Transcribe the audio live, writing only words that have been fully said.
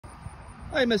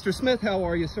Hi, Mr. Smith. How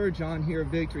are you, sir? John here at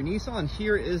Victory Nissan.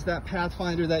 Here is that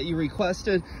Pathfinder that you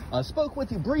requested. Spoke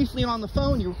with you briefly on the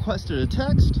phone. You requested a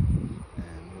text,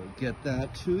 and we'll get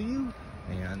that to you.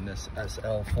 And this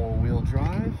SL four-wheel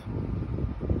drive,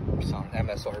 it's on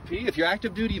MSRP. If you're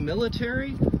active duty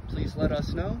military, please let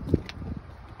us know.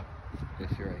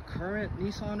 If you're a current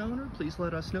Nissan owner, please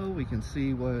let us know. We can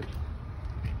see what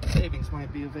savings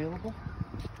might be available.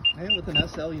 And with an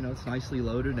SL, you know, it's nicely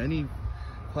loaded. Any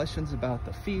questions about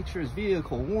the features,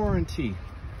 vehicle warranty,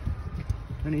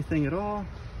 anything at all?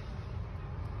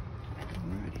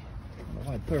 Alrighty, I don't know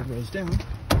why the third row's down.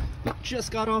 But just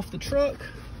got off the truck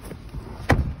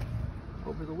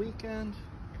over the weekend.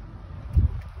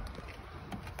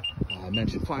 I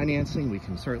mentioned financing. We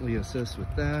can certainly assist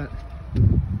with that.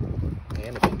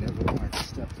 And if you never wanted to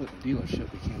step foot in the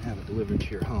dealership, we can have it delivered to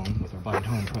your home with our Buy at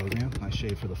Home program. Nice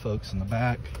shade for the folks in the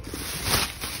back.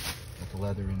 With the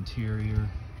leather interior.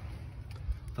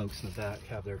 Folks in the back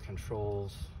have their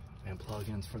controls and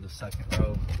plugins for the second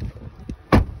row.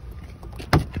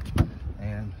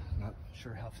 And not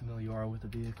sure how familiar you are with the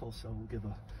vehicle, so we'll give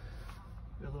a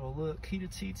little look.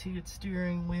 Heated seats, heated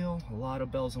steering wheel, a lot of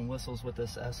bells and whistles with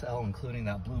this SL, including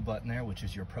that blue button there, which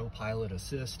is your Pro Pilot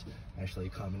Assist. Actually a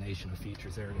combination of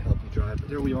features there to help you drive. But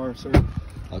there we are, sir.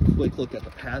 A quick look at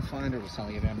the Pathfinder. We're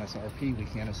selling at MSRP. We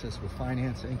can assist with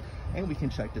financing, and we can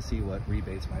check to see what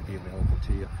rebates might be available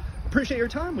to you. Appreciate your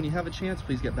time. When you have a chance,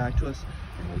 please get back to us,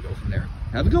 and we'll go from there.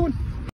 Have a good one.